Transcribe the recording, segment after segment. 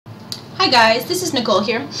Hi guys, this is Nicole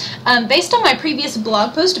here. Based on my previous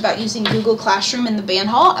blog post about using Google Classroom in the band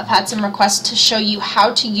hall, I've had some requests to show you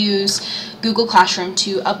how to use Google Classroom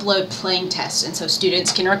to upload playing tests, and so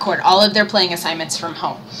students can record all of their playing assignments from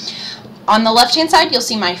home. On the left hand side you'll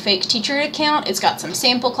see my fake teacher account. It's got some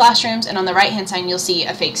sample classrooms, and on the right hand side you'll see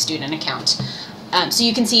a fake student account. So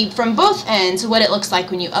you can see from both ends what it looks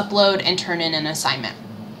like when you upload and turn in an assignment.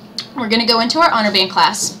 We're going to go into our honor band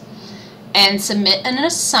class and submit an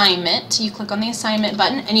assignment. You click on the assignment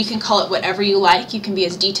button and you can call it whatever you like. You can be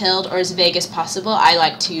as detailed or as vague as possible. I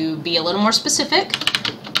like to be a little more specific.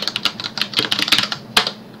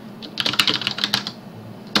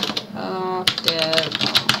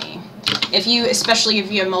 Especially if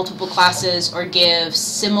you have multiple classes or give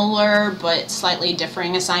similar but slightly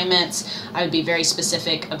differing assignments, I would be very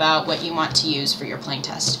specific about what you want to use for your playing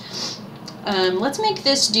test. Let's make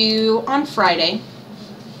this due on Friday.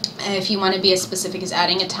 If you want to be as specific as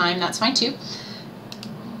adding a time, that's fine too.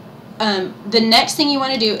 The next thing you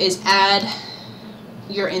want to do is add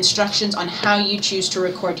your instructions on how you choose to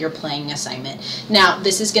record your playing assignment. Now,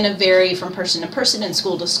 this is going to vary from person to person and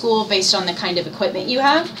school to school based on the kind of equipment you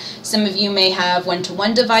have. Some of you may have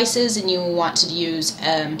one-to-one devices and you want to use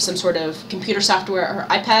some sort of computer software or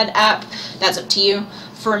iPad app. That's up to you.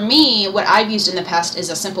 For me, what I've used in the past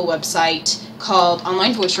is a simple website called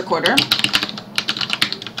Online Voice Recorder.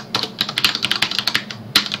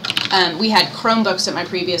 We had Chromebooks at my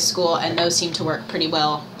previous school, and those seem to work pretty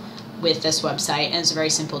well with this website, and it's very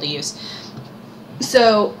simple to use.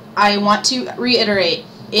 So I want to reiterate,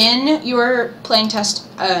 in your playing test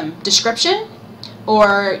description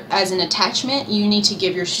or as an attachment, you need to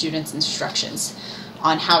give your students instructions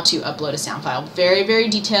on how to upload a sound file. Very, very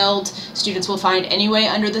detailed. Students will find any way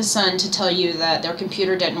under the sun to tell you that their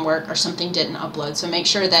computer didn't work or something didn't upload, so make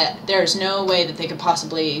sure that there's no way that they could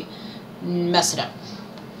possibly mess it up.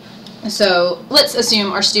 So let's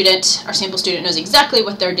assume our sample student knows exactly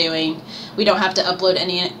what they're doing. We don't have to upload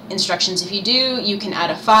any instructions. If you do, you can add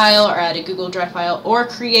a file or add a Google Drive file or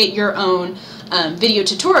create your own video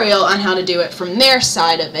tutorial on how to do it from their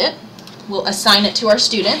side of it. We'll assign it to our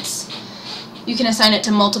students. You can assign it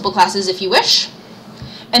to multiple classes if you wish.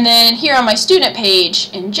 And then here on my student page,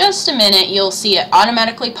 in just a minute, you'll see it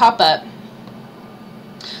automatically pop up.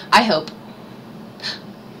 I hope.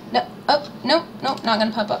 No, not going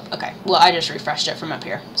to pop up. Okay, well, I just refreshed it from up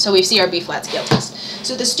here. So we see our B-flat scale test.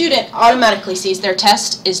 So the student automatically sees their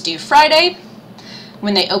test is due Friday.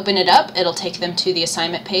 When they open it up, it'll take them to the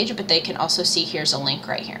assignment page, but they can also see here's a link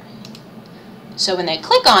right here. So when they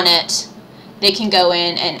click on it, they can go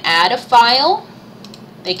in and add a file.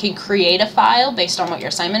 They can create a file based on what your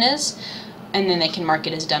assignment is, and then they can mark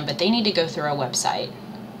it as done, but they need to go through a website.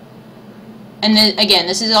 And then, again,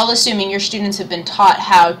 this is all assuming your students have been taught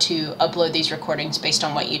how to upload these recordings based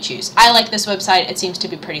on what you choose. I like this website. It seems to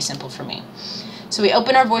be pretty simple for me. So we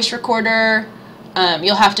open our voice recorder.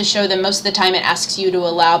 You'll have to show them, most of the time it asks you to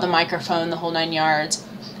allow the microphone, the whole 9 yards.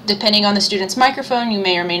 Depending on the student's microphone, you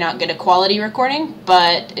may or may not get a quality recording,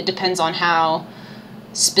 but it depends on how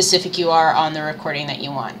specific you are on the recording that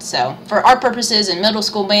you want. So for our purposes in middle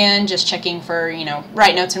school band, just checking for,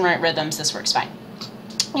 right notes and right rhythms, this works fine.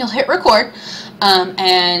 You'll hit record,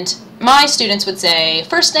 and my students would say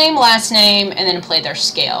first name, last name, and then play their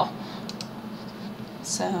scale.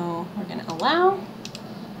 So we're going to allow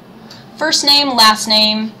first name, last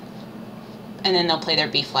name, and then they'll play their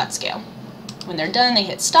B-flat scale. When they're done, they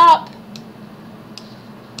hit stop.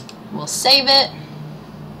 We'll save it.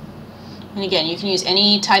 And again, you can use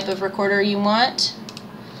any type of recorder you want.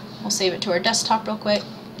 We'll save it to our desktop real quick.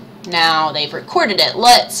 Now they've recorded it.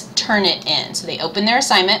 Let's turn it in. So they open their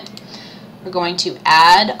assignment. We're going to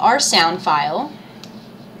add our sound file,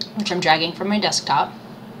 which I'm dragging from my desktop.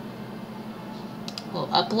 We'll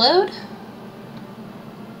upload.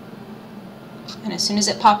 And as soon as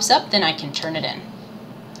it pops up, then I can turn it in.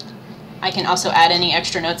 I can also add any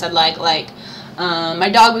extra notes I'd like my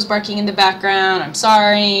dog was barking in the background, I'm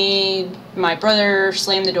sorry, my brother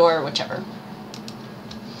slammed the door, whichever.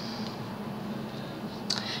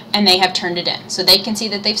 And they have turned it in. So they can see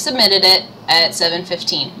that they've submitted it at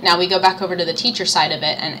 7:15. Now we go back over to the teacher side of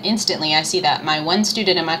it, and instantly I see that my one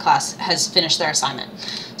student in my class has finished their assignment.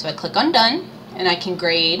 So I click on done, and I can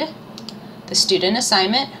grade the student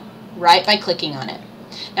assignment right by clicking on it.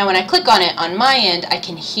 Now when I click on it on my end, I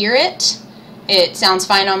can hear it. It sounds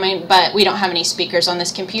fine on mine, but we don't have any speakers on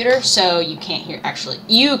this computer, so you can't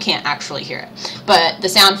actually hear it. But the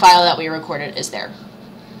sound file that we recorded is there.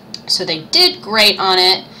 So they did great on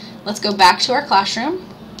it. Let's go back to our classroom.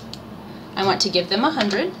 I want to give them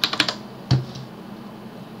 100.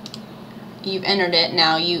 You've entered it.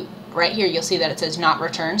 Now right here you'll see that it says not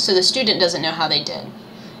returned, so the student doesn't know how they did.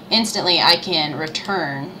 Instantly I can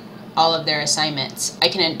return all of their assignments. I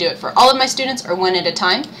can do it for all of my students or one at a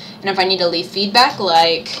time, and if I need to leave feedback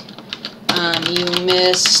like you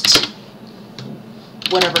missed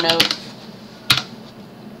whatever note,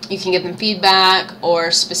 you can give them feedback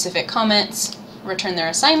or specific comments, return their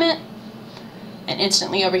assignment, and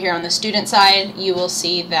instantly over here on the student side you will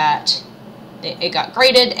see that it got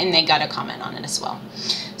graded and they got a comment on it as well.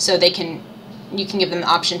 So you can give them the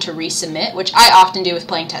option to resubmit, which I often do with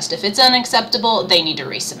playing test. If it's unacceptable, they need to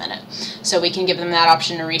resubmit it. So we can give them that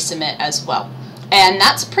option to resubmit as well. And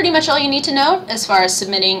that's pretty much all you need to know as far as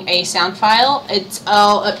submitting a sound file. It's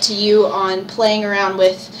all up to you on playing around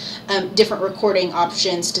with different recording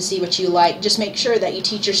options to see what you like. Just make sure that you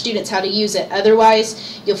teach your students how to use it.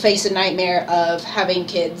 Otherwise, you'll face a nightmare of having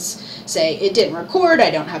kids say, it didn't record,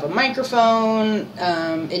 I don't have a microphone,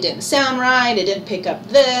 it didn't sound right, it didn't pick up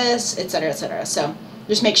this, etc., etc. So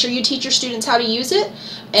just make sure you teach your students how to use it,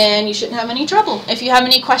 and you shouldn't have any trouble. If you have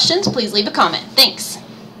any questions, please leave a comment. Thanks.